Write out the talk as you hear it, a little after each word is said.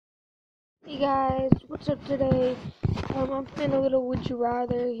Hey guys, what's up today? I'm playing a little Would You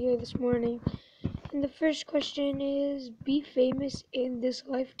Rather here this morning. And the first question is, be famous in this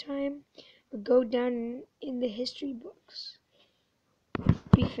lifetime or go down in the history books?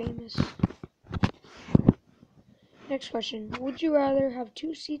 Be famous. Next question, would you rather have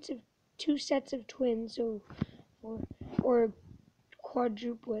two sets of twins or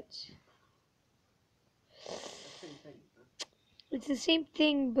quadruplets? It's the same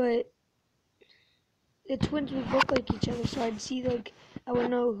thing, but the twins would look like each other, so I would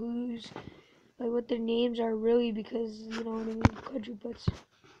know what their names are really, because you know what I mean, quadruplets.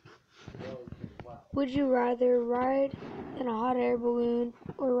 Would you rather ride in a hot air balloon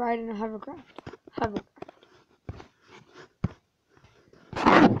or ride in a hovercraft?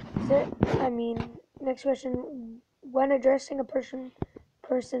 Next question. When addressing a person,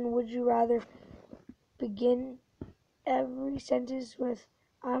 would you rather begin every sentence with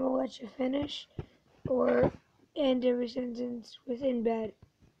 "I'm gonna let you finish" or end every sentence with "in bed"?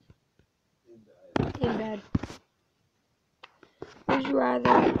 In bed. Would you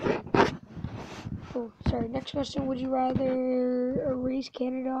rather... next question. Would you rather erase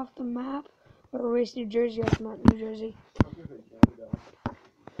Canada off the map or erase New Jersey off the map? New Jersey.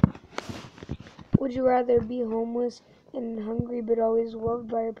 Would you rather be homeless and hungry but always loved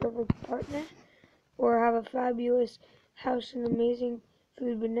by your perfect partner, or have a fabulous house and amazing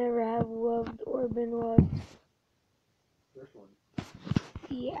food but never have loved or been loved? First one.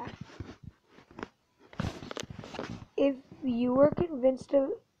 Yeah. If you were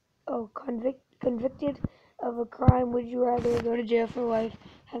convicted of a crime, would you rather go to jail for life,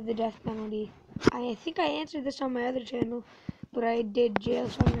 have the death penalty? I think I answered this on my other channel, but I did jail,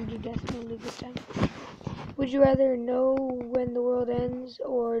 so I'm going to do death penalty this time. Would you rather know when the world ends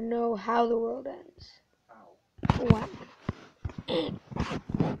or know how the world ends? How? Wow.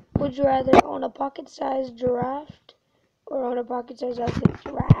 Would you rather own a pocket-sized giraffe or own a pocket-sized elephant?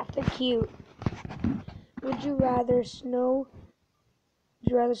 Giraffe, they're cute. Would you rather snow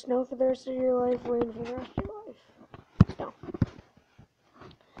for the rest of your life, rain for the rest of your life? Snow.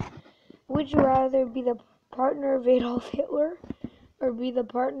 Would you rather be the partner of Adolf Hitler or be the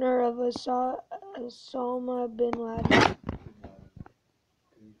partner of Osama bin Laden?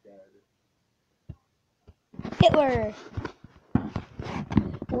 Hitler.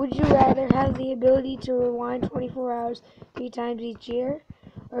 Would you rather have the ability to rewind 24 hours 3 times each year,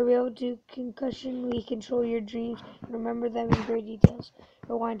 or be able to concussionally control your dreams and remember them in great details?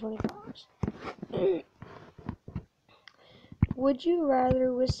 Rewind 24 hours. Would you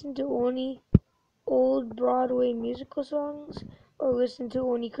rather listen to only old Broadway musical songs or listen to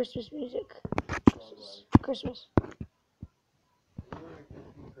only Christmas music? Christmas.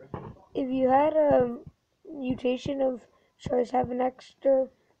 If you had a mutation of choice, have an extra,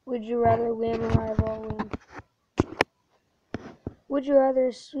 would you rather lamb or rival lamb? Would you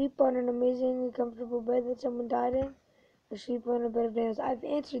rather sleep on an amazingly comfortable bed that someone died in, or sleep on a bed of nails? I've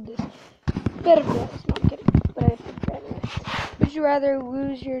answered this. Bed of nails. No, I'm kidding. But I answered bed of nails. Would you rather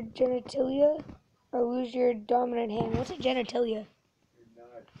lose your genitalia or lose your dominant hand? What's a genitalia?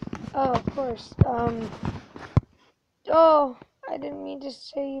 Oh, of course. Oh, I didn't mean to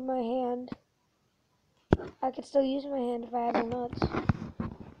say my hand. I could still use my hand if I had no nuts.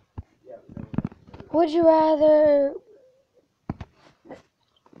 Would you rather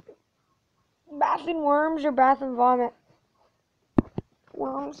bath in worms or bath in vomit?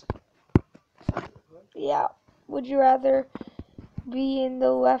 Worms. Yeah. Would you rather be in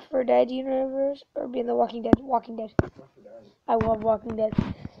the Left 4 Dead universe or be in the Walking Dead? Walking Dead. I love Walking Dead.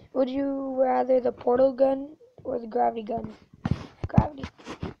 Would you rather the portal gun or the gravity gun? Gravity.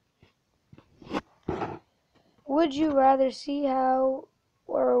 Would you rather see how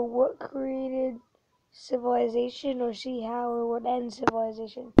or what created civilization, or see how or what ends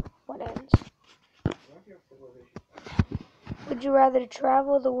civilization? What ends? Would you rather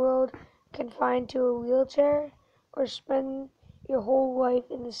travel the world confined to a wheelchair or spend your whole life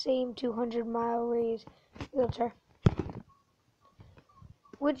in the same 200-mile radius wheelchair?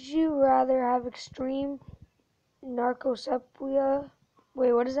 Would you rather have extreme narcolepsy?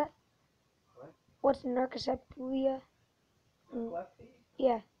 Wait, what is that? What? What's narcolepsy?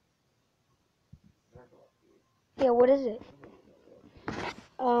 Yeah. Yeah, what is it?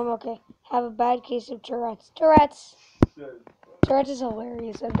 Okay. Have a bad case of Tourette's. Tourette's is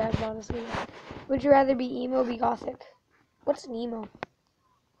hilarious sometimes, honestly. Would you rather be emo or be gothic? What's an emo?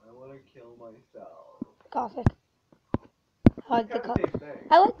 I want to kill myself. Gothic. I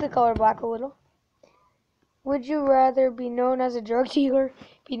like the color black a little. Would you rather be known as a drug dealer,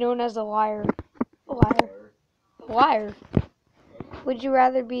 be known as a liar? A liar. Would you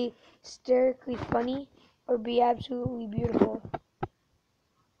rather be hysterically funny or be absolutely beautiful?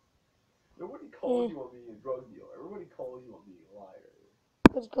 Nobody calls you on being a drug dealer. Everybody calls you on being a liar.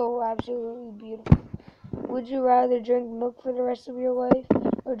 Let's go absolutely beautiful. Would you rather drink milk for the rest of your life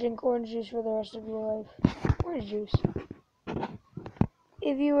or drink orange juice for the rest of your life? Orange juice.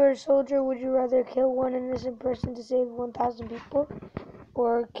 If you were a soldier, would you rather kill one innocent person to save 1,000 people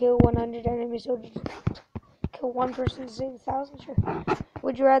or kill 100 enemy soldiers? Kill one person to save 1,000? Sure.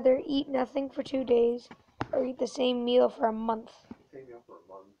 Would you rather eat nothing for 2 days or eat the same meal for a month? Same meal for a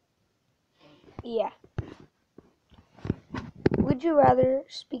month. Yeah. Would you rather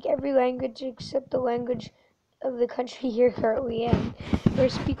speak every language except the language of the country you're currently in, or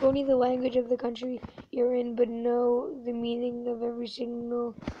speak only the language of the country you're in but know the meaning of every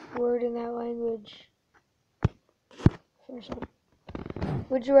single word in that language? First one.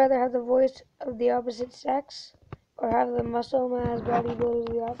 Would you rather have the voice of the opposite sex or have the muscle mass bodybuilder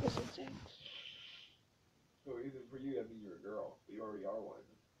of the opposite sex? So either for you, that means you're a girl, but you already are one.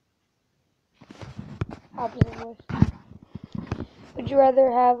 Opposite voice. Would you rather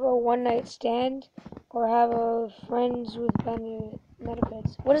have a one-night stand or have a friends with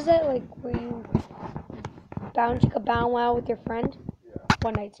benefits? What is that, like where you take a bow wow with your friend? Yeah.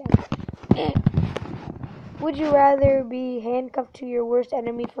 One-night stand. Would you rather be handcuffed to your worst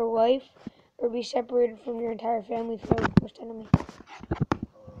enemy for life or be separated from your entire family for your worst enemy?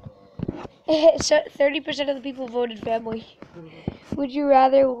 So 30% of the people voted family. Would you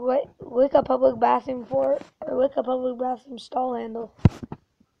rather lick a public bathroom floor or lick a public bathroom stall handle?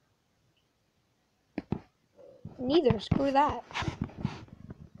 Neither. Screw that.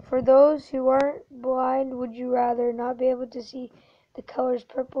 For those who aren't blind, would you rather not be able to see the colors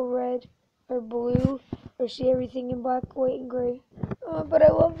purple, red, or blue, or see everything in black, white, and gray? But I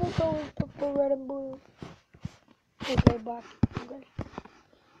love the colors purple, red, and blue. Okay, black and gray.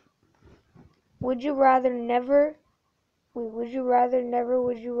 Would you rather would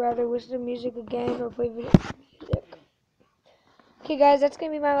you rather listen to music again or play video music? Okay, guys, that's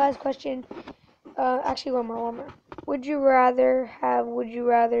going to be my last question. Actually, one more. Would you rather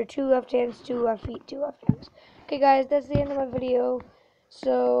 2 left hands, 2 left feet, 2 left hands? Okay, guys, that's the end of my video.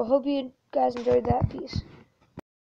 So, hope you guys enjoyed that. Peace.